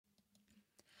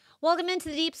Welcome into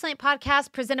the Deep Slant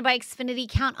podcast presented by Xfinity.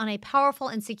 Count on a powerful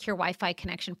and secure Wi-Fi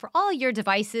connection for all your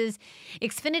devices.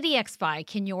 Xfinity XFi.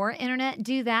 Can your internet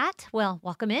do that? Well,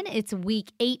 welcome in. It's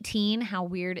week 18. How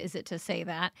weird is it to say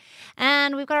that?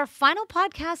 And we've got our final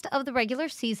podcast of the regular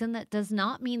season. That does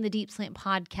not mean the Deep Slant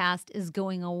podcast is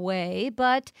going away,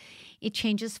 but it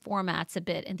changes formats a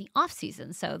bit in the off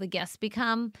season. So the guests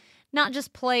become not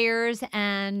just players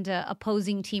and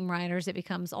opposing team writers. It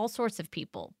becomes all sorts of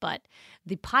people. But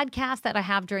the podcast that I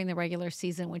have during the regular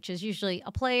season, which is usually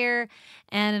a player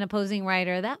and an opposing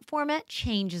writer, that format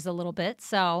changes a little bit.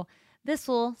 So this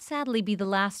will sadly be the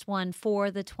last one for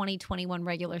the 2021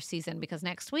 regular season because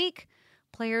next week,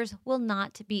 players will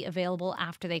not be available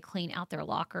after they clean out their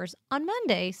lockers on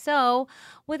Monday. So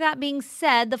with that being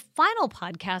said, the final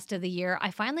podcast of the year,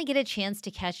 I finally get a chance to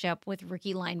catch up with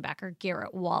rookie linebacker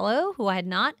Garrett Wallow, who I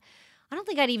don't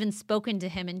think I'd even spoken to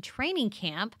him in training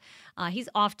camp. He's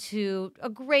off to a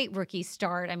great rookie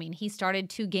start. I mean, he started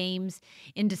 2 games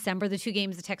in December, the 2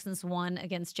 games the Texans won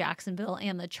against Jacksonville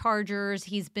and the Chargers.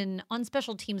 He's been on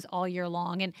special teams all year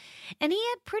long, and he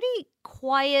had a pretty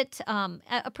quiet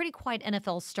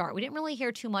NFL start. We didn't really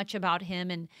hear too much about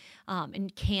him in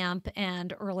camp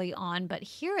and early on, but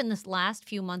here in this last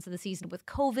few months of the season with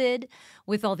COVID,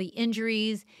 with all the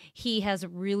injuries, he has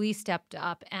really stepped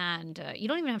up, and you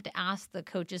don't even have to ask the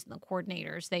coaches and the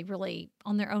coordinators. They really,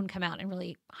 on their own, come out and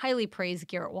really highly praise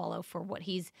Garrett Wallow for what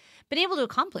he's been able to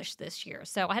accomplish this year.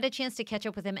 So I had a chance to catch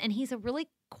up with him, and he's a really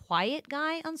quiet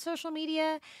guy on social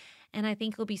media. And I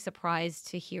think you'll be surprised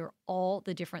to hear all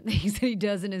the different things that he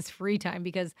does in his free time,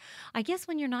 because I guess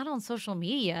when you're not on social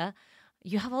media,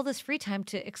 you have all this free time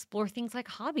to explore things like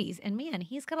hobbies. And man,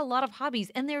 he's got a lot of hobbies,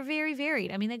 and they're very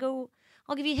varied. I mean,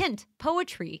 I'll give you a hint.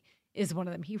 Poetry is one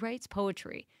of them. He writes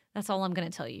poetry. That's all I'm going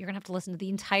to tell you. You're going to have to listen to the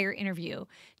entire interview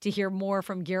to hear more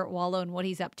from Garrett Wallow and what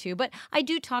he's up to. But I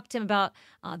do talk to him about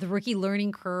the rookie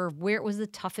learning curve, where it was the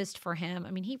toughest for him.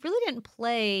 I mean, he really didn't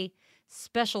play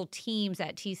special teams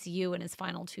at TCU in his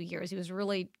final 2 years. He was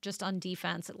really just on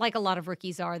defense, like a lot of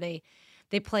rookies are. They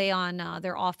play on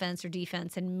their offense or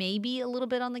defense and maybe a little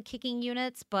bit on the kicking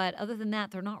units. But other than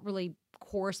that, they're not really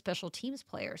core special teams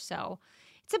players. So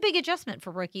it's a big adjustment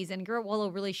for rookies, and Garrett Wallow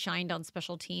really shined on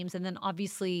special teams and then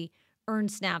obviously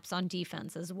earned snaps on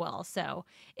defense as well. So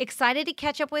excited to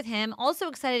catch up with him. Also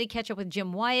excited to catch up with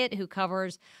Jim Wyatt, who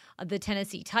covers the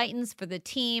Tennessee Titans for the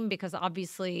team, because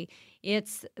obviously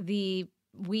it's the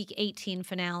Week 18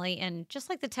 finale. And just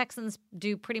like the Texans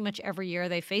do pretty much every year,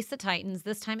 they face the Titans.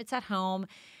 This time it's at home.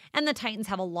 And the Titans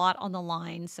have a lot on the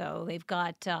line. So they've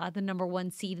got the number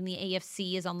 1 seed in the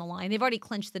AFC is on the line. They've already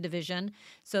clinched the division.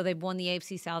 So they've won the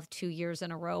AFC South 2 years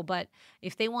in a row. But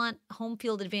if they want home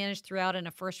field advantage throughout in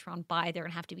a first-round bye, they're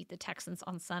going to have to beat the Texans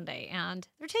on Sunday. And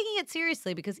they're taking it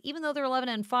seriously because even though they're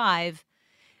 11-5,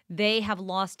 they have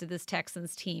lost to this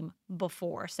Texans team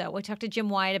before. So we talked to Jim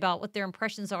Wyatt about what their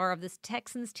impressions are of this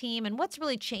Texans team and what's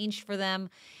really changed for them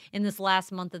in this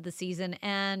last month of the season.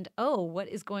 And, what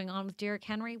is going on with Derrick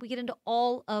Henry? We get into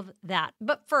all of that.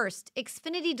 But first,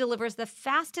 Xfinity delivers the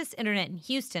fastest internet in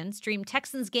Houston. Stream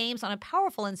Texans games on a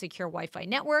powerful and secure Wi-Fi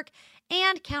network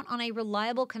and count on a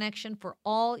reliable connection for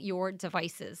all your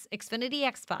devices. Xfinity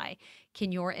XFi.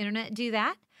 Can your internet do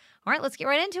that? All right, let's get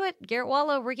right into it. Garrett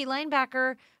Wallow, rookie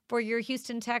linebacker for your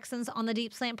Houston Texans on the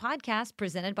Deep Slant podcast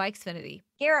presented by Xfinity.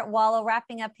 Garrett Wallow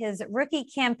wrapping up his rookie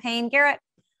campaign. Garrett,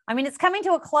 I mean, it's coming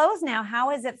to a close now.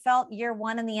 How has it felt year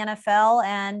 1 in the NFL,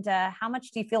 and how much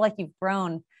do you feel like you've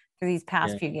grown through these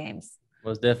past few games?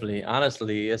 Most definitely.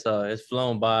 Honestly, it's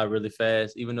flown by really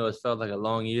fast. Even though it's felt like a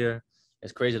long year,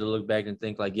 it's crazy to look back and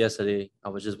think like yesterday I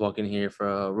was just walking here for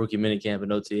a rookie minicamp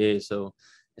in OTA. So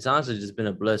it's honestly just been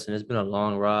a blessing. It's been a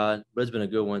long ride, but it's been a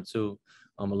good one too.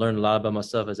 I learned a lot about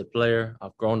myself as a player.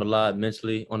 I've grown a lot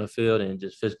mentally on the field and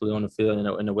just physically on the field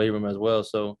and in the weight room as well.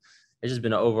 So it's just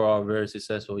been an overall very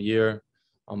successful year.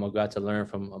 I got to learn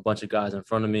from a bunch of guys in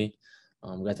front of me.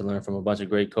 Got to learn from a bunch of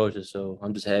great coaches. So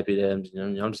I'm just happy that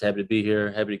I'm just happy to be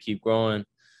here, happy to keep growing,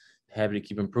 happy to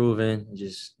keep improving,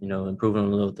 just, improving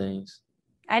on little things.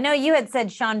 I know you had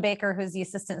said Sean Baker, who's the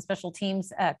assistant special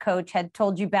teams coach, had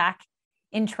told you back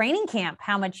in training camp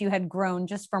how much you had grown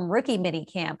just from rookie mini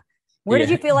camp. Where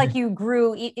did you feel like you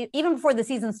grew? Even before the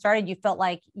season started, you felt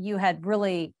like you had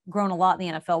really grown a lot in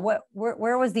the NFL.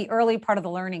 Where was the early part of the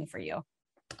learning for you?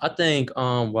 I think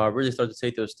where I really started to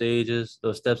take those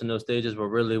steps in those stages were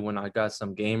really when I got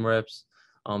some game reps.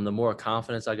 The more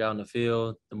confidence I got on the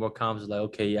field, the more confidence, like,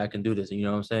 okay, yeah, I can do this. You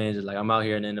know what I'm saying? Just like, I'm out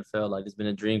here in the NFL, like, it's been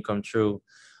a dream come true.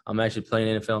 I'm actually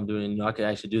playing NFL. I'm doing, I can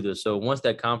actually do this. So once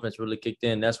that confidence really kicked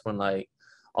in, that's when, like,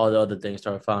 all the other things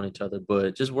started following each other.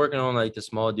 But just working on like the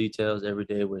small details every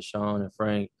day with Sean and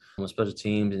Frank on special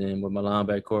teams, and then with my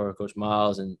linebacker core, Coach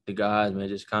Miles, and the guys, man,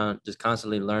 just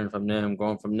constantly learning from them,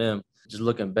 growing from them. Just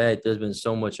looking back, there's been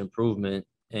so much improvement,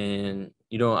 and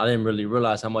I didn't really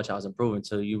realize how much I was improving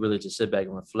until you really just sit back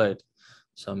and reflect.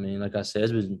 So I mean, like I said,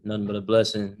 it's been nothing but a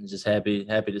blessing. Just happy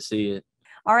to see it.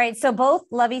 All right. So both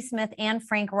Lovie Smith and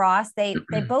Frank Ross, they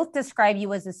both describe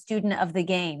you as a student of the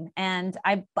game. And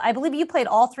I believe you played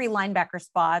all three linebacker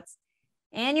spots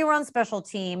and you were on special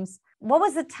teams. What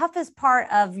was the toughest part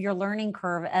of your learning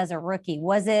curve as a rookie?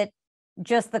 Was it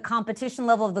just the competition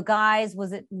level of the guys?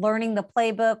 Was it learning the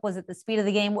playbook? Was it the speed of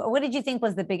the game? What did you think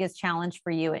was the biggest challenge for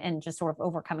you in just sort of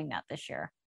overcoming that this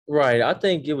year? Right. I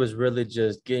think it was really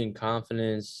just getting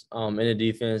confidence in the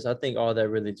defense. I think all that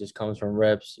really just comes from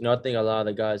reps. I think a lot of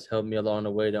the guys helped me along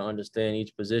the way to understand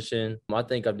each position. I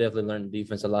think I've definitely learned the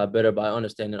defense a lot better by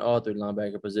understanding all three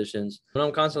linebacker positions. But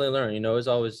I'm constantly learning. It's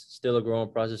always still a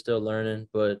growing process, still learning.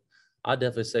 But I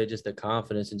definitely say just the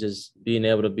confidence and just being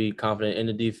able to be confident in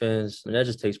the defense. And that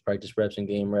just takes practice reps and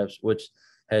game reps, which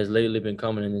has lately been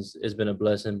coming, and it's been a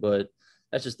blessing. But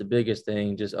that's just the biggest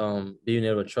thing. Just being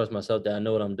able to trust myself that I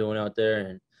know what I'm doing out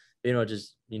there, and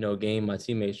just gain my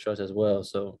teammates' trust as well.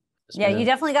 So yeah, you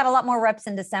definitely got a lot more reps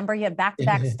in December. You had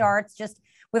back-to-back starts just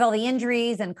with all the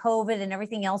injuries and COVID and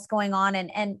everything else going on.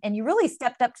 And you really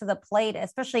stepped up to the plate,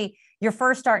 especially your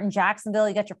first start in Jacksonville.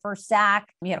 You got your first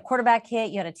sack. You had a quarterback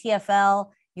hit. You had a TFL.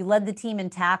 You led the team in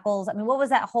tackles. I mean, what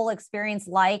was that whole experience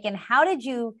like? And how did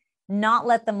you not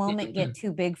let the moment get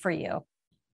too big for you?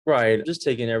 Right. Just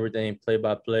taking everything play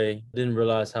by play. Didn't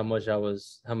realize how much I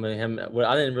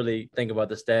didn't really think about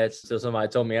the stats until somebody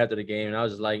told me after the game. And I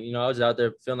was just like, I was out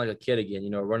there feeling like a kid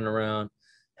again, running around,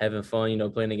 having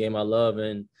fun, playing the game I love.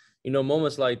 And,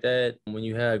 moments like that, when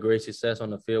you have great success on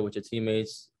the field with your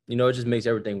teammates, it just makes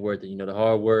everything worth it. The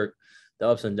hard work, the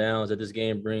ups and downs that this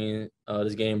game brings.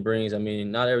 I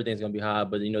mean, not everything's going to be high,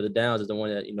 but, the downs is the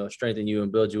one that, strengthen you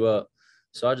and build you up.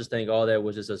 So I just think all that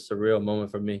was just a surreal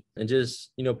moment for me. And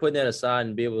just, putting that aside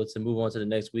and be able to move on to the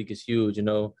next week is huge.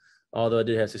 Although I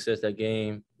did have success that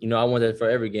game, I want that for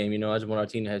every game. I just want our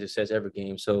team to have success every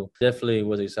game. So definitely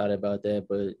was excited about that.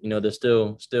 But, there's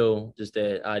still just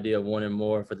that idea of wanting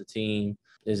more for the team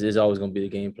is always going to be the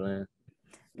game plan.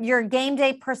 Your game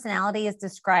day personality is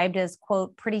described as,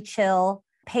 quote, pretty chill,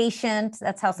 patient.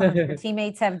 That's how some of your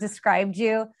teammates have described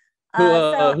you.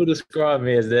 Who described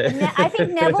me as that? I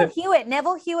think Neville Hewitt.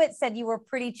 Neville Hewitt said you were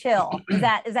pretty chill. Is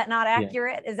that not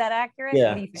accurate? Yeah. Is that accurate? Yeah.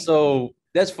 What do you think? So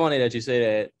that's funny that you say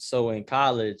that. So in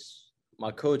college,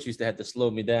 my coach used to have to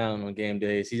slow me down on game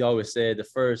days. He always said the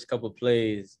first couple of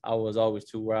plays, I was always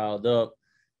too riled up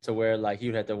to where like he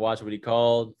would have to watch what he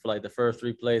called for like the first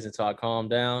 3 plays until I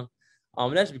calmed down.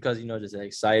 And that's because, just the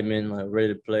excitement, like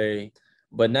ready to play.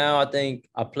 But now I think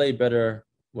I play better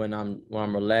when I'm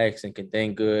relaxed and can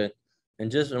think good. And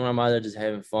just when I'm out there just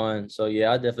having fun. So,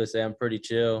 yeah, I definitely say I'm pretty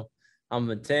chill. I'm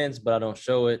intense, but I don't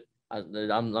show it.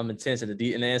 I'm intense in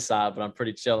the inside, but I'm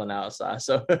pretty chill on the outside.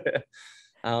 So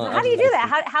how do you do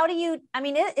that? How do you – I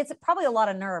mean, it's probably a lot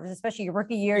of nerves, especially your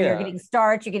rookie year. Yeah. You're getting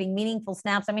starts. You're getting meaningful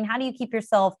snaps. I mean, how do you keep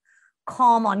yourself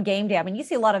calm on game day? I mean, you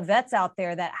see a lot of vets out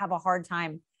there that have a hard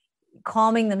time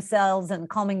calming themselves and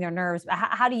calming their nerves.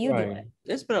 How do you do it?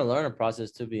 It's been a learning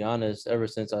process, to be honest, ever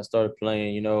since I started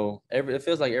playing. It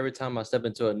feels like every time I step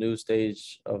into a new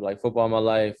stage of like football in my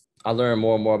life, I learn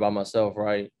more and more about myself,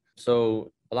 right?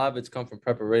 So a lot of it's come from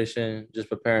preparation, just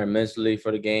preparing mentally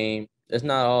for the game. It's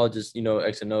not all just,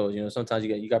 X and O's. Sometimes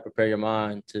you got to prepare your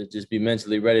mind to just be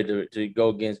mentally ready to go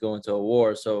into a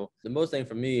war. So the most thing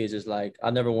for me is just like,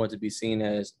 I never want to be seen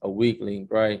as a weakling,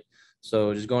 right?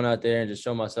 So just going out there and just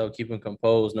show myself, keeping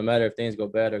composed, no matter if things go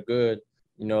bad or good.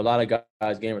 A lot of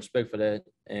guys gain respect for that.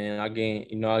 And I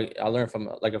gain, I learned from,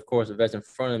 like, of course, the vets in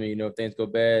front of me, if things go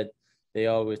bad, they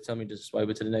always tell me just swipe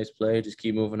it to the next play, just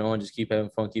keep moving on, just keep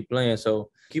having fun, keep playing. So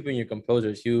keeping your composure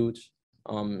is huge.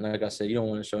 Like I said, you don't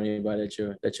want to show anybody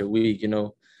that you're weak,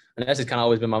 and that's just kind of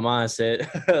always been my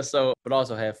mindset. So, but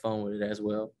also have fun with it as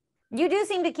well. You do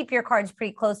seem to keep your cards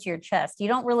pretty close to your chest. You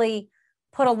don't really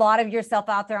put a lot of yourself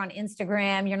out there on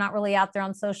Instagram. You're not really out there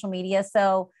on social media.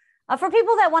 So for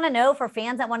people that want to know, for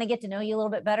fans that want to get to know you a little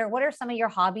bit better, what are some of your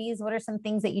hobbies? What are some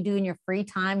things that you do in your free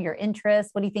time, your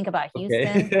interests? What do you think about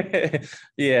Houston? Okay.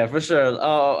 Yeah, for sure.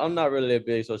 I'm not really a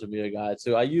big social media guy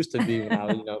too. I used to be when I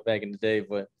was, back in the day,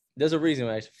 but there's a reason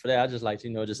actually for that. I just like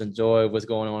to, just enjoy what's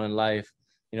going on in life.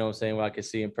 What I'm saying? Where I can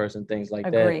see in person, things like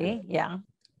that. Agree. Yeah.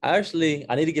 I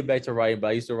need to get back to writing, but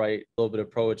I used to write a little bit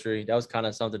of poetry. That was kind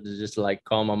of something to just like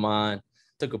calm my mind,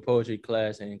 took a poetry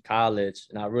class in college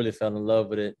and I really fell in love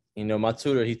with it. You know, my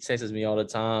tutor, he texts me all the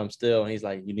time still, and he's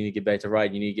like, you need to get back to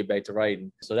writing. You need to get back to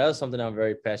writing. So that was something I'm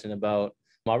very passionate about.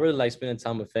 I really like spending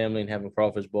time with family and having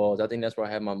crawfish balls. I think that's where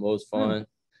I have my most fun.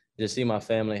 Just see my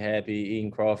family happy,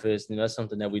 eating crawfish. You know, that's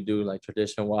something that we do like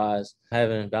tradition wise,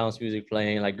 having balanced music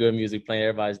playing, like good music playing,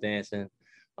 everybody's dancing.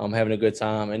 Having a good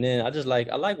time. And then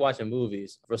I like watching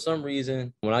movies. For some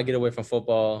reason, when I get away from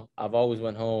football, I've always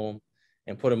went home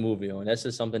and put a movie on. That's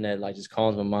just something that like just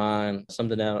calms my mind,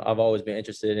 something that I've always been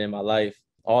interested in my life.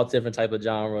 All different type of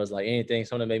genres, like anything,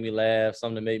 something that made me laugh,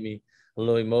 something that made me a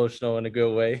little emotional in a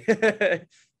good way.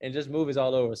 And just movies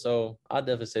all over. So I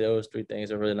definitely say those three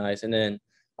things are really nice. And then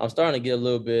I'm starting to get a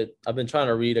little bit, I've been trying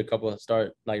to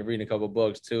start like reading a couple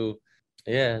books too.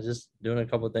 Yeah, just doing a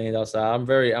couple things outside.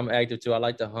 I'm active too. I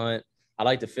like to hunt. I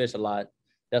like to fish a lot.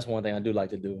 That's one thing I do like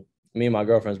to do. Me and my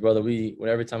girlfriend's brother,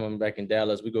 every time I'm back in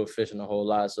Dallas, we go fishing a whole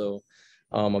lot. So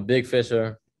I'm a big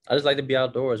fisher. I just like to be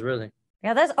outdoors, really.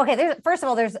 Yeah, that's okay. First of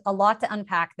all, there's a lot to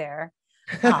unpack there.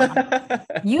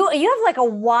 You have like a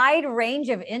wide range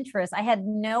of interests. I had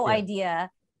no idea.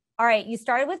 All right, you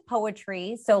started with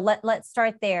poetry, so let's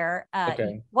start there.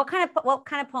 Okay. What kind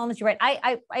of poems do you write?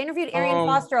 I interviewed Arian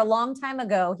Foster a long time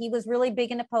ago. He was really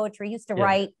big into poetry. He used to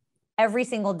write every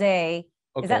single day.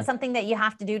 Okay. Is that something that you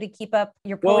have to do to keep up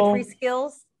your poetry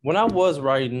skills? When I was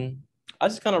writing, I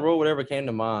just kind of wrote whatever came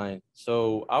to mind.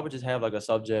 So I would just have like a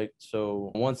subject. So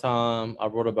one time I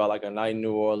wrote about like a night in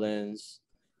New Orleans.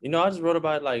 You know, I just wrote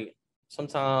about like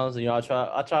sometimes, you know,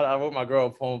 I wrote my girl a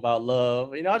poem about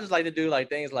love. You know, I just like to do like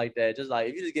things like that. Just like,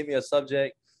 if you just give me a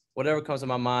subject, whatever comes to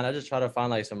my mind, I just try to find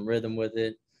like some rhythm with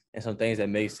it and some things that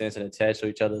make sense and attach to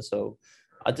each other. So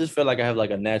I just feel like I have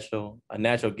like a natural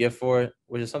gift for it,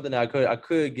 which is something that I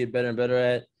could get better and better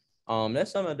at.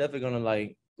 That's something I'm definitely gonna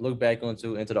like look back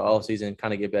into the off season,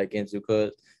 kind of get back into,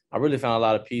 because I really found a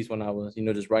lot of peace when I was, you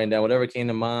know, just writing down whatever came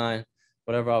to mind,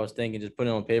 whatever I was thinking, just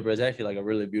putting it on paper. It's actually like a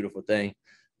really beautiful thing.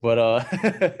 But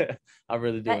I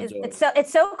really do enjoy it.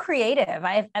 It's so creative.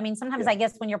 I mean, sometimes I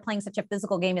guess when you're playing such a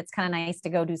physical game, it's kind of nice to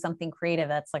go do something creative.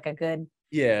 That's like a good.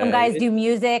 Yeah. Some guys do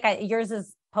music. Yours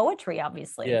is poetry,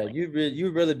 obviously. Yeah,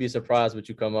 you'd really be surprised what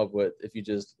you come up with if you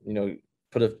just, you know,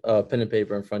 put a pen and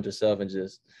paper in front of yourself and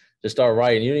just start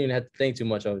writing. You don't even have to think too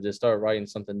much of it. Just start writing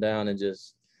something down and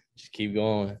just keep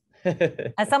going.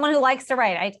 As someone who likes to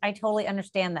write, I totally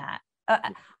understand that. All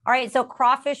right. So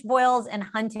crawfish boils and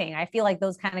hunting, I feel like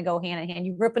those kind of go hand in hand.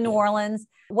 You grew up in New Orleans.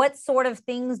 What sort of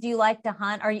things do you like to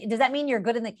hunt? Does that mean you're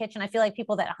good in the kitchen? I feel like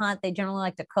people that hunt, they generally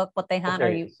like to cook what they hunt.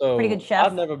 Okay, are you pretty good chef?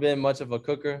 I've never been much of a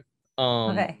cooker.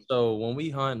 So when we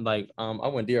hunt, like, I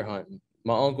went deer hunting.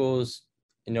 My uncles,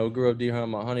 you know, grew up deer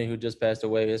hunting. My honey, who just passed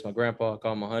away, is my grandpa. I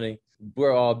call him my honey.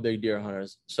 We're all big deer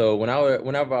hunters. So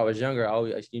whenever I was younger, I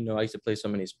used to play so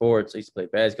many sports. I used to play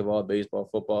basketball, baseball,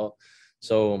 football.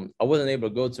 So I wasn't able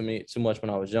to go too much when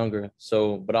I was younger.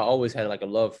 So, but I always had like a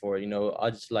love for it. You know,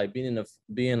 I just like being in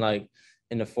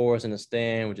the forest, in the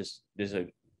stand, with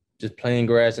just playing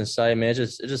grass inside, man.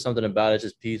 It's just something about it. It's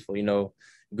just peaceful. You know,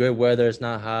 good weather. It's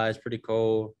not hot. It's pretty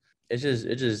cold. It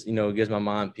just you know, gives my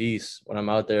mind peace when I'm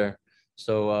out there.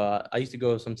 So I used to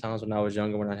go sometimes when I was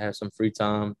younger, when I had some free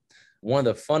time. One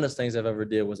of the funnest things I've ever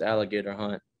did was alligator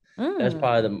hunt. That's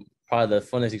probably the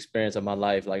funnest experience of my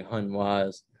life, like hunting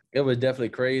wise. It was definitely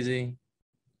crazy.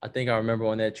 I think I remember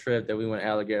on that trip that we went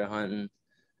alligator hunting,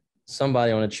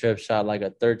 somebody on the trip shot like a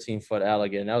 13-foot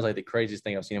alligator. And that was like the craziest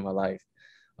thing I've seen in my life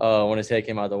when his head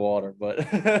came out of the water. But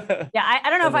yeah, I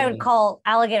don't know if I would call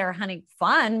alligator hunting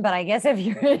fun, but I guess if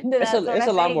you're into that, it's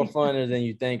a lot more fun than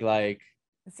you think. Like,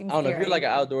 I don't know, if you're like an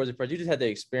outdoorsy person, you just had to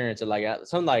experience it. Like,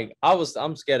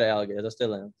 I'm scared of alligators. I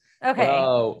still am.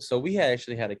 Okay. So we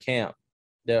actually had a camp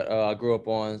that I grew up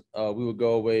on. We would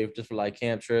go away just for like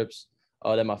camp trips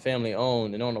that my family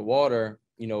owned. And on the water,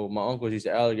 you know, my uncles used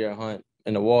to alligator hunt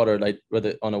in the water, like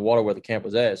on the water where the camp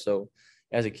was at. So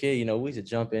as a kid, you know, we used to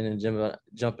jump in and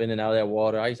out of that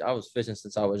water. I was fishing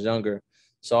since I was younger.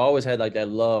 So I always had like that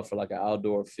love for like an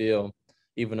outdoor feel,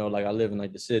 even though like I live in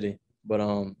like the city. But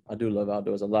I do love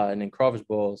outdoors a lot. And then crawfish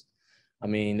balls, I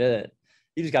mean, that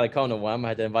you just gotta come to one. I might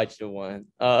have to invite you to one.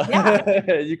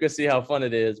 You can see how fun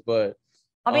it is. But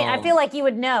I mean, I feel like you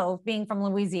would know, being from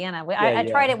Louisiana. I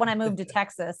tried it when I moved to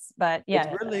Texas, but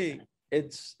yeah,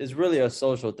 it's really a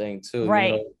social thing too,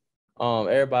 right? You know?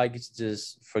 Everybody gets to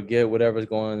just forget whatever's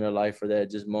going on in their life for that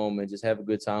just moment, just have a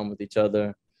good time with each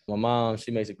other. My mom,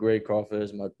 she makes a great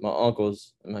crawfish. My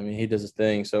uncles, I mean, he does his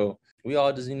thing. So we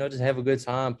all just, you know, just have a good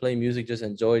time, play music, just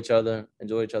enjoy each other,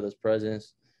 enjoy each other's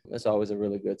presence. It's always a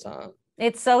really good time.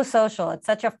 It's so social. It's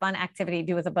such a fun activity to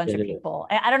do with a bunch It of is. people.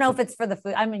 I don't know if it's for the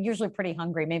food. I'm usually pretty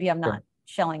hungry. Maybe I'm Sure. not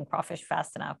shelling crawfish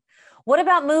fast enough. What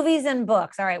about movies and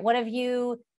books? All right. What have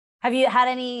you had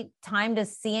any time to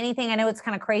see anything? I know it's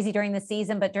kind of crazy during the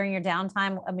season, but during your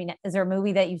downtime, I mean, is there a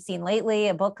movie that you've seen lately,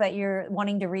 a book that you're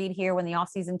wanting to read here when the off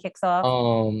season kicks off?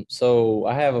 So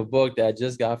I have a book that I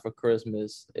just got for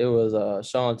Christmas. It was a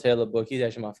Sean Taylor book. He's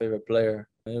actually my favorite player.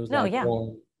 It was No, like yeah.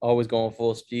 always going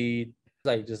full speed. It's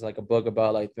like just like a book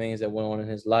about like things that went on in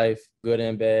his life, good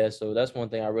and bad. So that's one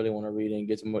thing I really want to read and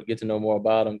get to know more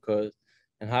about him. Cause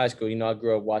in high school, I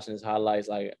grew up watching his highlights.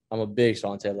 Like I'm a big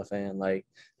Sean Taylor fan. Like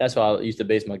that's what I used to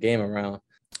base my game around.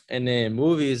 And then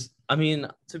movies. I mean,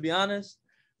 to be honest,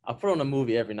 I put on a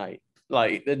movie every night.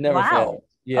 Like it never fails.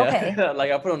 Wow. Okay. Yeah,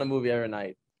 like I put on a movie every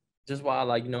night. Just while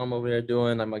like I'm over there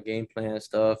doing like my game plan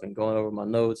stuff and going over my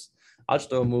notes, I'll just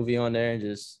throw a movie on there and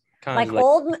just kind of Like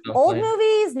just like old playing.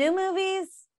 movies, new movies.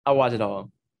 I watch it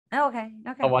all. Oh, okay.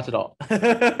 I Okay. watch it all.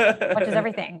 Watches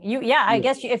everything. Yeah, I Yeah,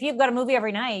 guess if you've got a movie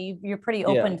every night, you're pretty yeah.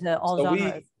 open to all So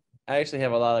genres. I actually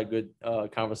have a lot of good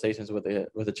conversations with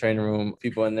the training room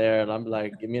people in there, and I'm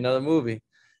like, give me another movie,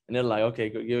 and they're like, okay,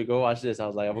 go watch this. I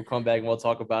was like, I will come back and we'll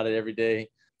talk about it every day.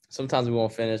 Sometimes we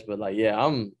won't finish, but like, yeah,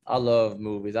 I love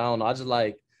movies. I don't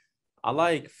know. I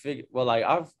like figure well like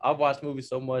I've watched movies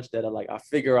so much that I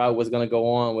figure out what's gonna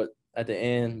go on with at the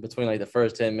end between like the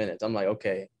first 10 minutes. I'm like,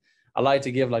 okay. I like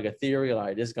to give like a theory,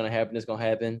 like this is gonna happen, this is gonna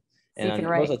happen. See if you're Most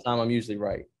right. of the time I'm usually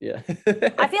right. Yeah.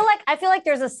 I feel like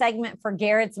there's a segment for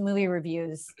Garrett's movie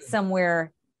reviews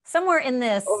somewhere in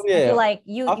this. Oh I feel yeah. like I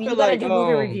you feel got to like do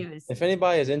movie reviews. if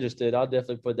anybody is interested, I'll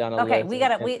definitely put down a Okay, list we and,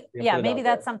 got it. put it Maybe out that's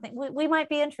there. something we might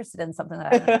be interested in something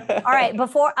like that. All right,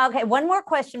 okay, one more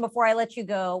question before I let you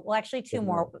go. Well, actually, two Yes, ma'am.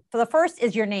 more. So the first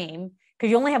is your name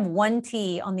because you only have one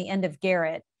T on the end of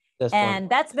Garrett. That's funny. And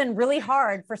that's been really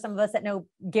hard for some of us that know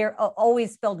Garrett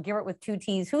always spelled Garrett with two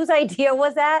T's. Whose idea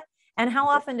was that? And how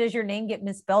often does your name get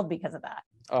misspelled because of that?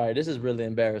 All right, this is really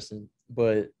embarrassing,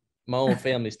 but my own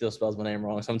family still spells my name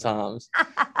wrong sometimes. They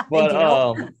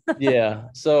But do. yeah.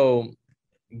 So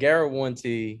Garrett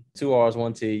 1T, 2 R's,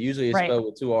 1T. Usually it's Right. spelled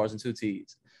with 2 R's and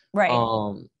 2T's. Right.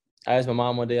 I asked my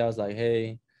mom one day, I was like,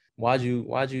 hey, why'd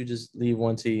you just leave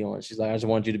 1T on? She's like, I just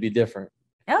want you to be different.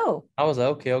 Oh. I was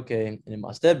like, okay. And then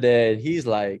my stepdad, he's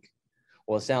like,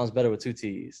 well, it sounds better with 2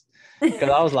 T's.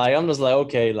 Cause I'm just like,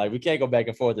 okay, like we can't go back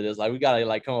and forth to this. Like we gotta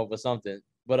like come up with something.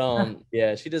 But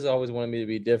yeah, she just always wanted me to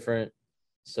be different.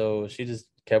 So she just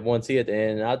kept 1T at the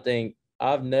end. And I think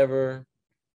I've never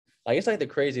like it's like the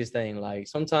craziest thing. Like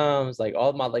sometimes like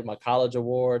all my college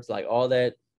awards, like all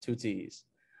that 2 T's.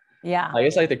 Yeah. Like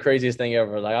it's like the craziest thing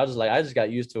ever. Like I just got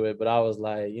used to it, but I was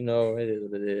like, it is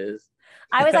what it is.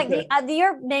 I was like,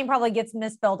 your name probably gets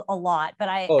misspelled a lot, but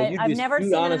Oh, I've never you'd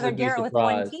seen another honestly be Garrett with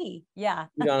one surprised. T. Yeah.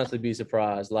 You'd honestly be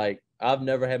surprised. Like I've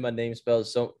never had my name spelled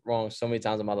so wrong so many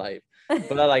times in my life.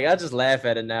 But I just laugh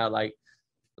at it now. Like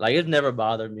it never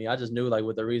bothered me. I just knew like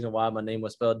what the reason why my name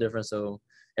was spelled different. So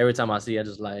every time I see it, I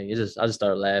just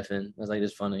started laughing. I was like,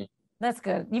 it's funny. That's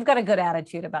good. You've got a good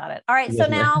attitude about it. All right. So Yes,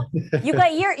 now ma'am. you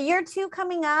got year two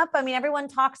coming up. I mean, everyone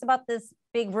talks about this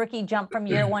big rookie jump from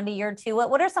year one to year two.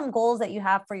 What are some goals that you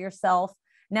have for yourself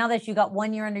now that you got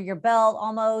 1 year under your belt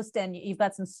almost, and you've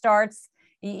got some starts,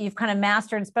 you've kind of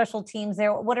mastered special teams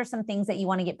there. What are some things that you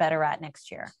want to get better at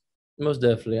next year? Most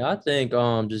definitely. I think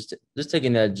just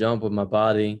taking that jump with my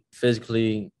body,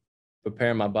 physically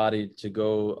preparing my body to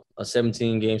go a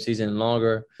 17 game season and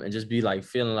longer and just be like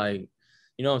feeling like,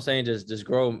 what I'm saying, just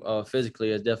grow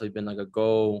physically has definitely been like a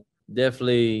goal.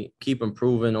 Definitely keep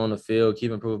improving on the field,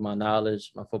 keep improving my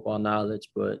knowledge, my football knowledge.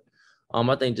 But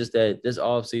I think just that this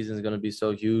off season is going to be so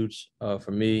huge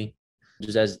for me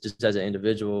just as an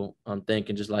individual. I'm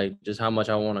thinking just how much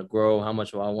I want to grow, how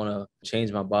much I want to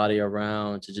change my body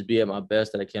around to just be at my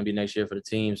best that I can be next year for the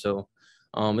team. So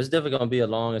it's definitely going to be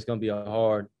it's going to be a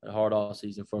hard off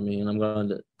season for me, and I'm going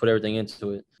to put everything into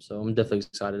it. So I'm definitely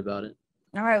excited about it.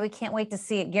 All right, we can't wait to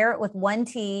see it. Garrett with one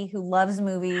T, who loves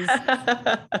movies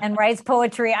and writes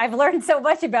poetry. I've learned so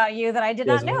much about you that I did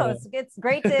Yes, not know. ma'am. It's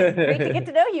great to get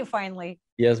to know you finally.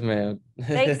 Yes, ma'am.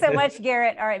 Thanks so much,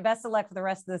 Garrett. All right, best of luck for the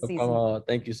rest of the season.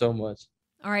 Thank you so much.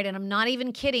 All right, and I'm not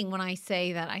even kidding when I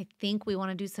say that I think we want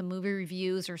to do some movie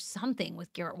reviews or something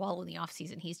with Garrett Wall in the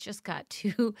offseason. He's just got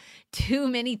too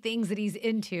many things that he's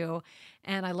into,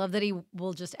 and I love that he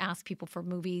will just ask people for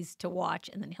movies to watch,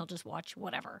 and then he'll just watch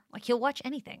whatever. Like he'll watch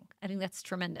anything. I think that's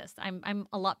tremendous. I'm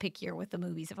a lot pickier with the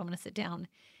movies if I'm going to sit down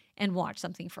and watch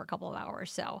something for a couple of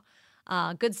hours. So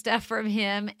Good stuff from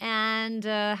him. And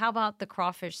how about the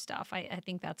crawfish stuff? I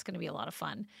think that's going to be a lot of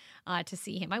fun to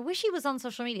see him. I wish he was on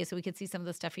social media so we could see some of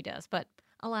the stuff he does. But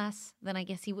alas, then I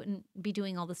guess he wouldn't be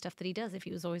doing all the stuff that he does if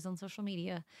he was always on social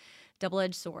media.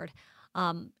 Double-edged sword.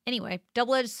 Anyway,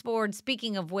 double-edged sword.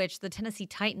 Speaking of which, the Tennessee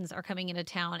Titans are coming into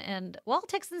town. And while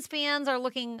Texans fans are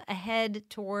looking ahead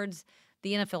towards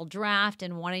the NFL draft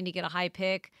and wanting to get a high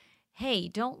pick, hey,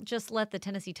 don't just let the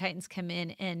Tennessee Titans come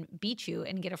in and beat you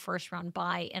and get a first-round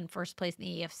bye and first place in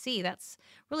the AFC. That's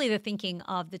really the thinking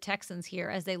of the Texans here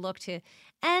as they look to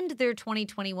end their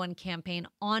 2021 campaign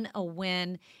on a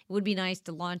win. It would be nice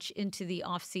to launch into the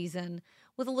offseason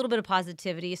with a little bit of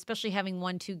positivity, especially having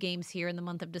won 2 games here in the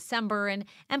month of December and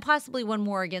possibly one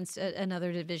more against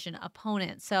another division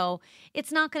opponent. So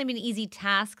it's not going to be an easy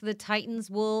task. The Titans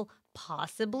will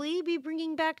possibly be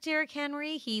bringing back Derrick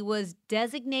Henry. He was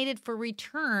designated for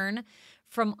return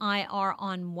from IR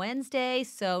on Wednesday.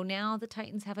 So now the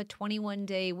Titans have a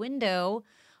 21-day window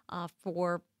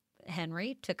for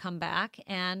Henry to come back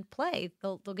and play.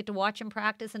 They'll get to watch him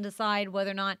practice and decide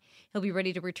whether or not he'll be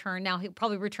ready to return. Now, he'll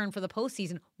probably return for the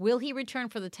postseason. Will he return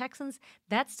for the Texans?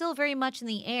 That's still very much in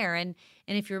the air. And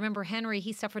if you remember Henry,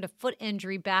 he suffered a foot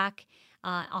injury back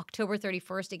October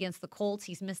 31st against the Colts.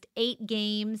 He's missed 8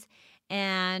 games,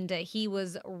 and he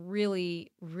was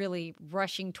really, really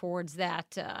rushing towards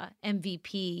that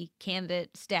MVP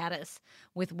candidate status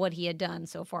with what he had done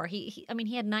so far. He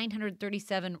had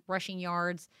 937 rushing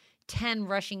yards, 10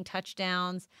 rushing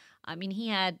touchdowns. I mean, he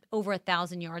had over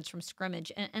 1,000 yards from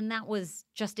scrimmage, and that was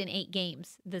just in 8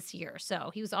 games this year.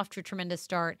 So he was off to a tremendous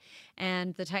start,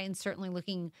 and the Titans certainly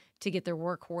looking to get their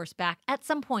workhorse back at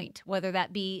some point, whether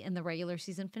that be in the regular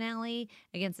season finale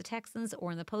against the Texans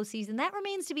or in the postseason. That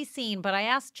remains to be seen, but I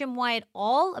asked Jim Wyatt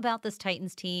all about this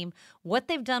Titans team, what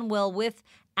they've done well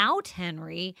without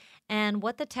Henry, and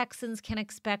what the Texans can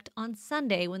expect on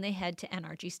Sunday when they head to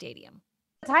NRG Stadium.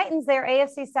 Titans, they're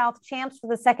AFC South champs for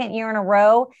the 2nd year in a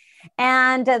row,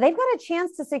 and they've got a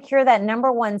chance to secure that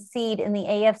number 1 seed in the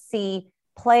AFC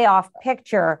playoff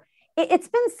picture. It's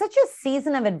been such a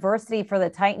season of adversity for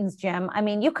the Titans, Jim. I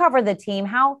mean, you cover the team.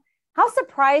 How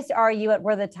surprised are you at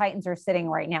where the Titans are sitting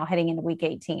right now heading into Week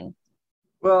 18?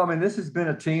 Well, I mean, this has been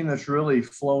a team that's really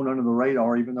flown under the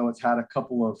radar, even though it's had a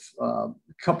couple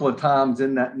of times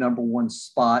in that number 1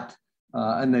 spot.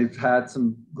 And they've had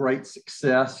some great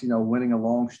success, winning a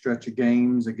long stretch of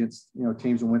games against,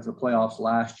 teams that went to the playoffs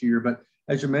last year. But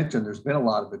as you mentioned, there's been a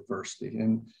lot of adversity.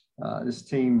 And this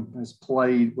team has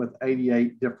played with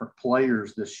 88 different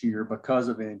players this year because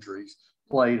of injuries.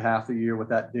 Played half the year with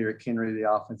that Derrick Henry,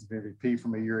 the offensive MVP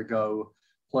from a year ago.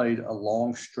 Played a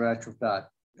long stretch with that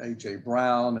A.J.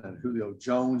 Brown, and Julio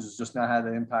Jones has just not had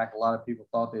the impact a lot of people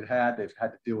thought they'd had. They've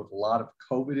had to deal with a lot of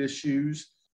COVID issues.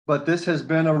 But this has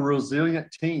been a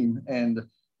resilient team, and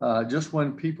just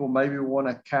when people maybe want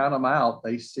to count them out,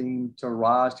 they seem to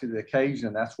rise to the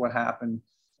occasion. That's what happened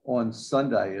on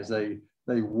Sunday, is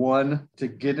they won to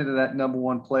get into that number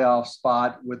 1 playoff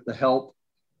spot with the help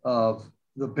of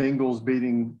the Bengals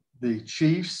beating the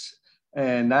Chiefs,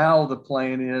 and now the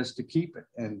plan is to keep it.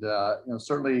 And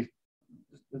certainly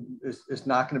it's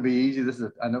not going to be easy.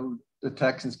 I know the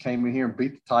Texans came in here and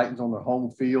beat the Titans on their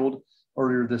home field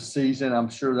earlier this season. I'm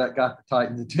sure that got the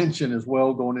Titans' attention as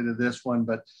well going into this one,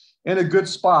 but in a good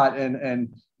spot.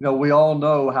 And we all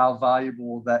know how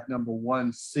valuable that number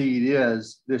 1 seed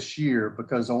is this year,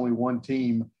 because only one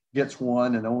team gets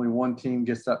one and only one team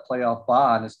gets that playoff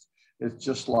bye. And it's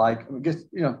just like,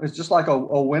 it's just like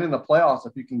a win in the playoffs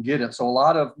if you can get it. So a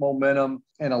lot of momentum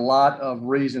and a lot of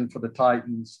reason for the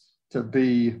Titans to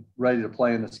be ready to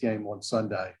play in this game on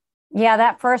Sunday. Yeah,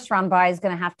 that first round bye is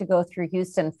going to have to go through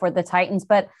Houston for the Titans.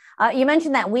 But you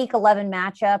mentioned that Week 11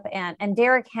 matchup and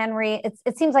Derrick Henry.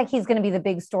 It seems like he's going to be the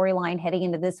big storyline heading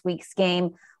into this week's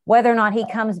game, whether or not he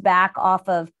comes back off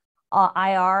of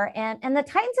IR. And the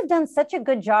Titans have done such a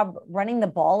good job running the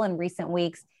ball in recent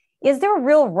weeks. Is there a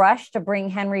real rush to bring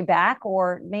Henry back,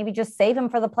 or maybe just save him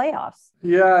for the playoffs?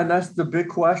 Yeah, and that's the big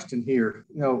question here.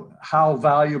 How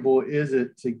valuable is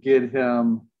it to get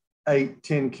him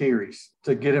 8-10 carries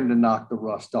to get him to knock the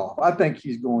rust off? I think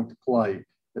he's going to play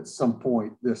at some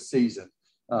point this season.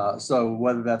 So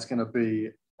whether that's going to be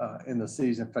in the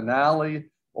season finale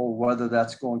or whether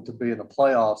that's going to be in the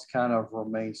playoffs kind of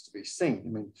remains to be seen. I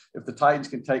mean, if the Titans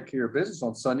can take care of business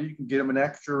on Sunday, you can get them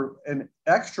an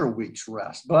extra week's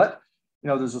rest. But,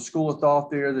 there's a school of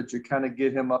thought there that you kind of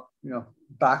get him up,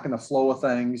 back in the flow of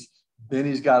things. Then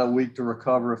he's got a week to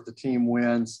recover if the team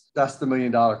wins. That's the $1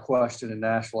 million question in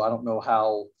Nashville. I don't know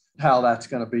how how that's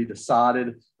going to be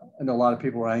decided. I know a lot of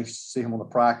people are anxious to see him on the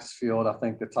practice field. I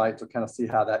think the Titans will kind of see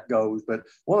how that goes. But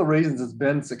one of the reasons it's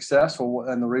been successful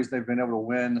and the reason they've been able to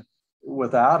win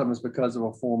without him is because of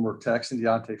a former Texan,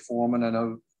 D'Onta Foreman. I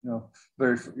know,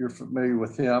 you're familiar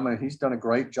with him, and he's done a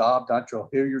great job. Dontrell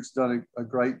Hilliard's done a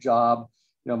great job.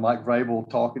 Mike Vrabel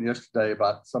talking yesterday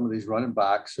about some of these running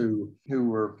backs who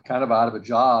were kind of out of a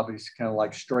job. He's kind of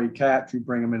like stray cats. You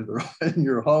bring them into in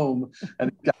your home,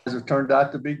 and these guys have turned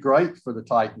out to be great for the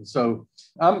Titans. So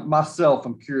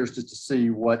I'm curious just to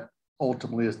see what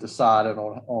ultimately is decided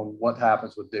on what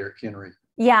happens with Derrick Henry.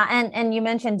 Yeah, and you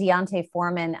mentioned D'Onta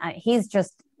Foreman. He's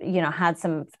just had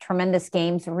some tremendous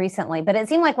games recently, but it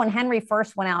seemed like when Henry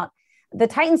first went out, the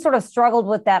Titans sort of struggled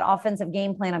with that offensive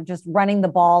game plan of just running the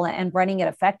ball and running it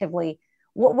effectively.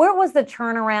 Where was the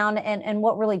turnaround and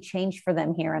what really changed for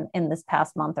them here in this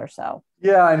past month or so?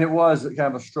 Yeah, and it was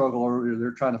kind of a struggle earlier.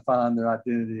 They're trying to find their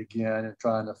identity again and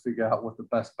trying to figure out what the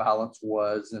best balance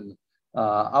was. And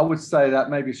I would say that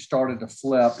maybe started to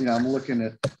flip. I'm looking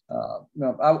at,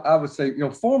 I would say,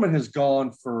 Foreman has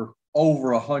gone for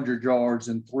over 100 yards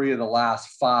in 3 of the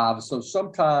last 5. So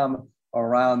sometime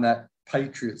around that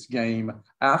Patriots game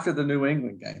after the New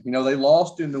England game. They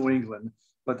lost in New England,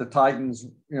 but the Titans,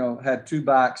 had 2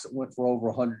 backs that went for over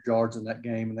 100 yards in that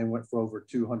game, and they went for over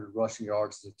 200 rushing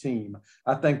yards as a team.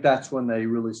 I think that's when they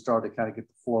really started to kind of get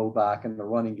the flow back in the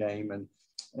running game,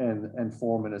 and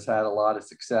Foreman has had a lot of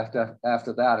success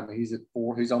after that. I mean,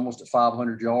 he's almost at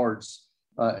 500 yards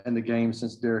in the game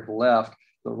since Derrick left.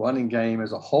 The running game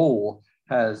as a whole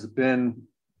has been,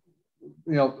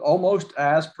 almost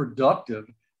as productive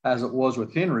as it was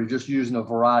with Henry, just using a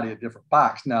variety of different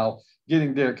backs. Now,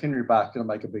 getting Derrick Henry back is going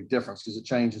to make a big difference because it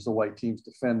changes the way teams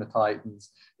defend the Titans.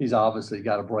 He's obviously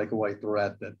got a breakaway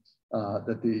threat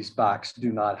that these backs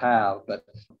do not have. But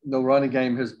the running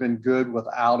game has been good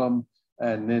without him,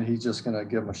 and then he's just going to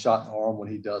give him a shot in the arm when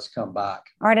he does come back.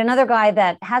 All right, another guy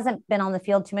that hasn't been on the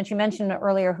field too much. You mentioned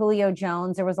earlier Julio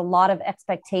Jones. There was a lot of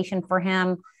expectation for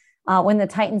him when the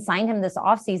Titans signed him this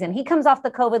offseason. He comes off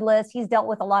the COVID list. He's dealt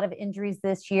with a lot of injuries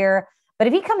this year. But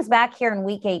if he comes back here in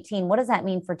week 18, what does that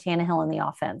mean for Tannehill in the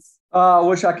offense? I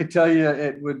wish I could tell you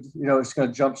it would, it's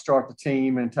going to jumpstart the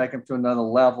team and take him to another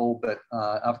level. But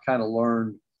I've kind of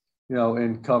learned,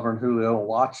 in covering Julio and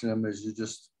watching him is you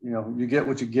just, you get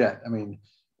what you get. I mean,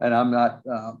 and I'm not,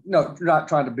 not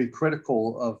trying to be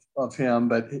critical of him,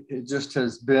 but it just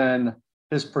has been,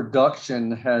 his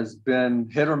production has been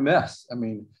hit or miss. I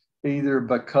mean, either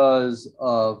because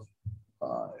of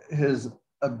his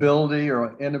ability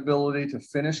or inability to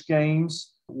finish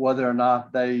games, whether or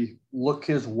not they look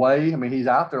his way. I mean, he's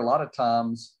out there a lot of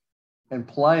times and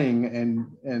playing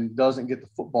and doesn't get the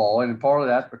football. And part of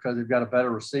that's because they've got a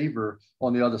better receiver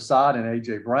on the other side in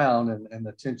A.J. Brown, and the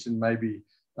attention maybe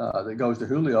that goes to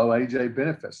Julio. A.J.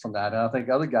 benefits from that, and I think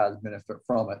other guys benefit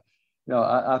from it.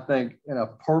 I think in a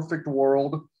perfect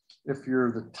world, if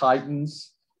you're the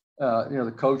Titans,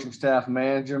 the coaching staff,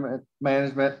 management,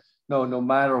 no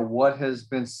matter what has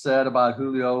been said about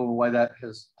Julio and the way that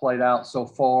has played out so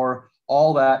far,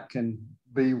 all that can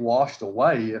be washed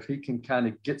away if he can kind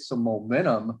of get some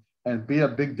momentum and be a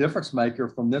big difference maker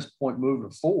from this point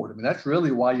moving forward. I mean, that's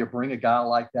really why you bring a guy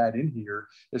like that in here,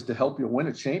 is to help you win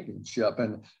a championship.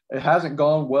 And it hasn't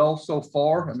gone well so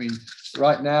far. I mean,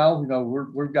 right now,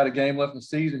 we've got a game left in the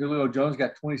season. Julio Jones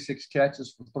got 26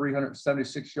 catches for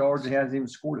 376 yards. He hasn't even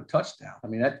scored a touchdown. I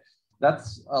mean,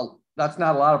 that's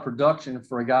not a lot of production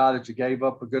for a guy that you gave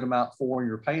up a good amount for and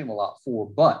you're paying him a lot for.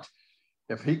 But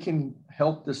if he can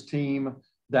help this team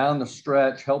down the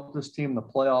stretch, help this team in the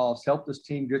playoffs, help this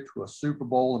team get to a Super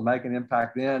Bowl and make an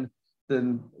impact then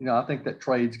I think that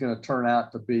trade's going to turn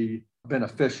out to be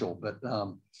beneficial. But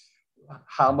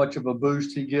how much of a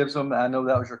boost he gives them, I know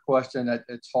that was your question.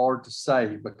 It's hard to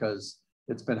say because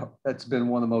it's been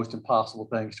one of the most impossible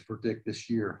things to predict this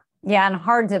year. Yeah, and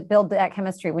hard to build that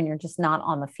chemistry when you're just not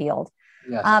on the field.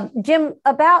 Yes. Jim,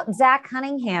 about Zach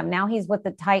Cunningham. Now he's with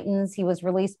the Titans. He was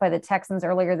released by the Texans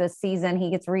earlier this season. He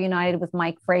gets reunited with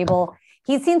Mike Vrabel.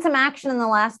 He's seen some action in the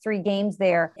last 3 games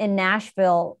there in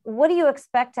Nashville. What do you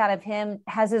expect out of him?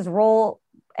 Has his role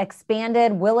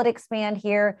expanded? Will it expand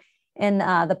here in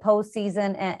the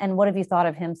postseason? And what have you thought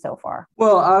of him so far?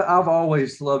 Well, I've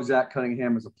always loved Zach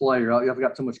Cunningham as a player. I've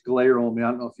got so much glare on me. I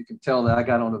don't know if you can tell that I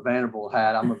got on a Vanderbilt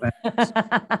hat. I'm a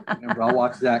Vanderbilt. Remember, I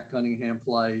watched Zach Cunningham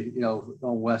play,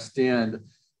 on West End,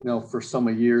 for so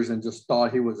many years, and just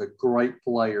thought he was a great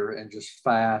player and just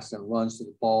fast and runs to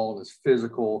the ball and is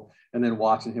physical. And then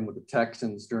watching him with the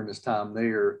Texans during his time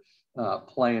there,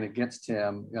 playing against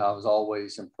him, I was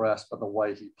always impressed by the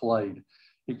way he played.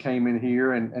 he came in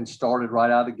here and started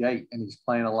right out of the gate, and he's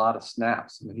playing a lot of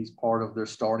snaps. I mean, he's part of their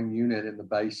starting unit in the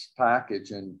base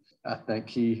package, and I think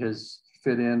he has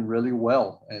fit in really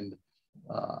well. And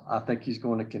I think he's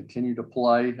going to continue to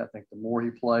play. I think the more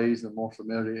he plays, the more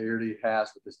familiarity he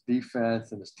has with his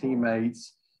defense and his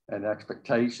teammates and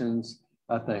expectations.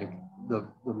 I think the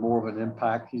more of an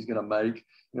impact he's going to make.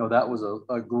 You know, that was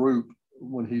a group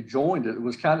when he joined it. It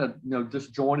was kind of,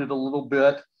 disjointed a little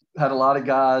bit. Had a lot of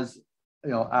guys,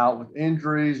 out with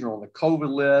injuries or on the COVID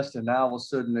list, and now all of a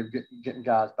sudden they're getting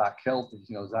guys back healthy.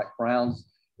 Zach Brown's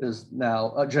is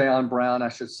now, Jayon Brown, I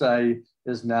should say,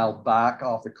 is now back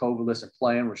off the COVID list and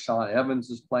playing. Rashaan Evans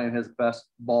is playing his best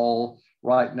ball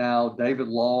right now. David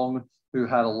Long, who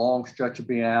had a long stretch of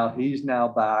being out, he's now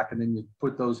back. And then you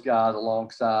put those guys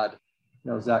alongside,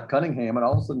 Zach Cunningham, and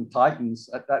all of a sudden Titans,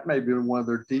 that may be one of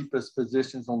their deepest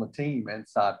positions on the team,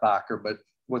 inside backer. But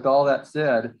with all that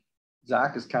said,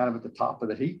 Zach is kind of at the top of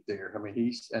the heap there. I mean,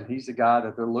 he's the guy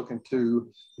that they're looking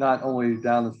to not only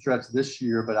down the stretch this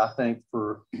year, but I think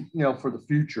for the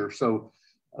future. So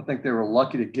I think they were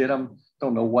lucky to get him.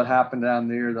 Don't know what happened down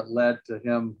there that led to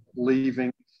him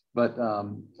leaving, but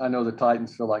I know the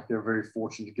Titans feel like they're very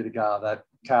fortunate to get a guy of that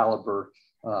caliber,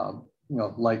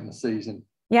 late in the season.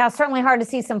 Yeah, certainly hard to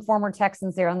see some former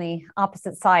Texans there on the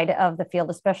opposite side of the field,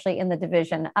 especially in the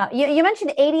division. You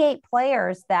mentioned 88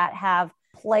 players that have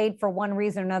played for one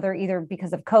reason or another, either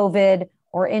because of COVID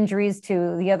or injuries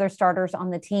to the other starters on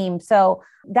the team. So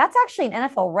that's actually an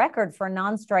NFL record for a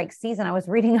non-strike season. I was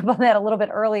reading about that a little bit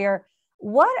earlier.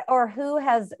 What or who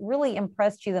has really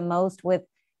impressed you the most with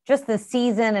just the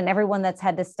season and everyone that's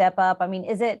had to step up? I mean,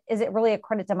 is it really a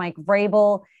credit to Mike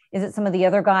Vrabel? Is it some of the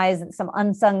other guys, some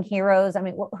unsung heroes? I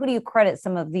mean, who do you credit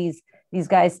some of these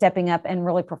guys stepping up and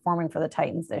really performing for the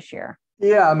Titans this year?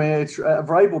 Yeah, I mean, it's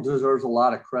Vrabel deserves a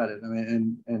lot of credit. I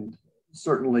mean, and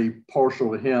certainly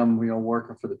partial to him,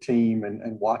 working for the team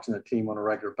and watching the team on a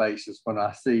regular basis. When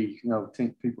I see,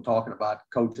 people talking about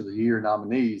Coach of the Year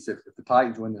nominees, if the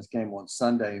Titans win this game on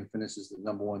Sunday and finishes the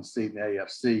number one seed in the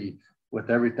AFC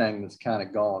with everything that's kind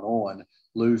of gone on,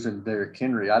 losing Derrick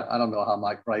Henry, I don't know how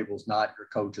Mike Vrabel's not your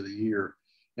Coach of the Year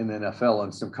in the NFL,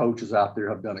 and some coaches out there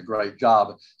have done a great job.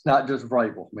 It's not just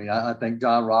Vrabel. I mean, I think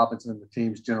John Robinson, the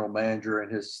team's general manager,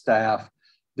 and his staff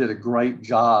did a great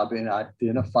job in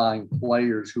identifying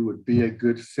players who would be a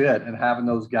good fit and having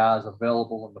those guys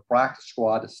available in the practice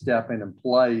squad to step in and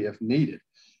play if needed.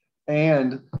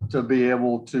 And to be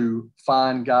able to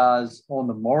find guys on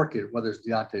the market, whether it's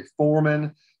D'Onta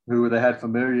Foreman, who they had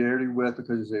familiarity with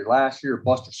because last year,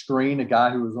 Buster Screen, a guy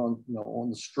who was on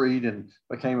the street and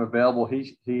became available,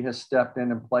 he has stepped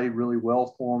in and played really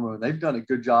well for them. And they've done a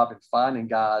good job in finding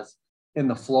guys in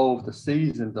the flow of the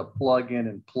season to plug in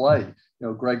and play.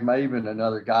 Greg Maven,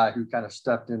 another guy who kind of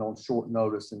stepped in on short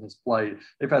notice and has played.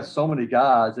 They've had so many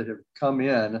guys that have come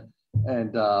in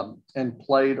and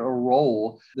played a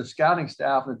role. The scouting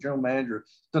staff and the general manager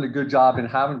done a good job in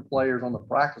having players on the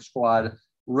practice squad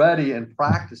ready and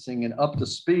practicing and up to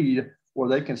speed where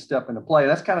they can step into play.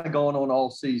 That's kind of going on all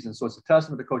season. So it's a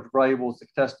testament to Coach Vrabel. It's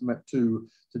a testament to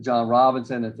John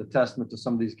Robinson. It's a testament to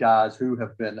some of these guys who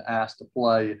have been asked to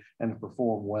play and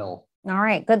perform well. All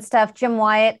right, good stuff. Jim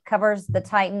Wyatt covers the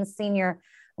Titans, senior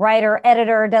writer,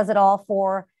 editor, does it all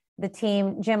for the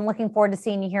team. Jim, looking forward to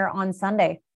seeing you here on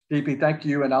Sunday. DP, thank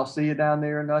you, and I'll see you down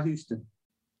there in Houston.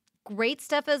 Great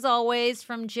stuff as always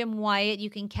from Jim Wyatt. You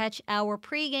can catch our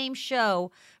pregame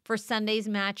show for Sunday's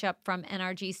matchup from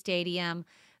NRG Stadium.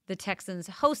 The Texans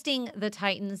hosting the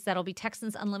Titans. That'll be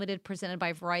Texans Unlimited presented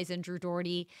by Verizon. Drew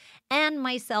Doherty and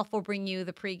myself will bring you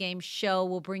the pregame show.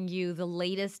 We'll bring you the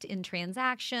latest in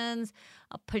transactions,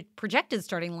 projected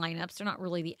starting lineups. They're not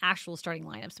really the actual starting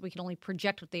lineups. We can only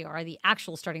project what they are, the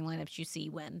actual starting lineups you see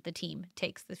when the team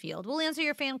takes the field. We'll answer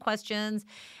your fan questions,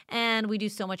 and we do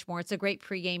so much more. It's a great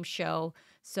pregame show.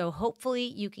 So hopefully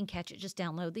you can catch it. Just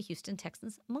download the Houston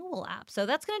Texans mobile app. So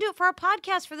that's going to do it for our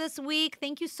podcast for this week.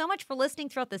 Thank you so much for listening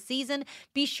throughout the season.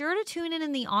 Be sure to tune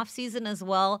in the off season as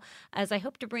well, as I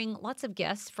hope to bring lots of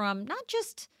guests from not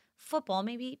just football,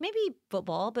 maybe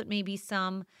football, but maybe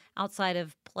some outside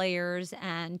of players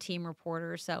and team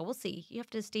reporters. So we'll see. You have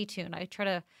to stay tuned. I try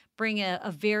to bring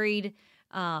a varied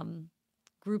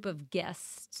group of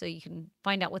guests so you can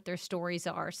find out what their stories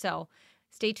are. So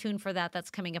stay tuned for that. That's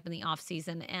coming up in the off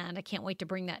season, and I can't wait to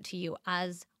bring that to you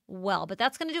as well. But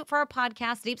that's going to do it for our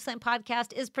podcast. The Deep Slant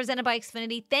Podcast is presented by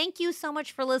Xfinity. Thank you so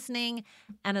much for listening.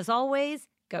 And as always,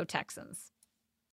 go Texans.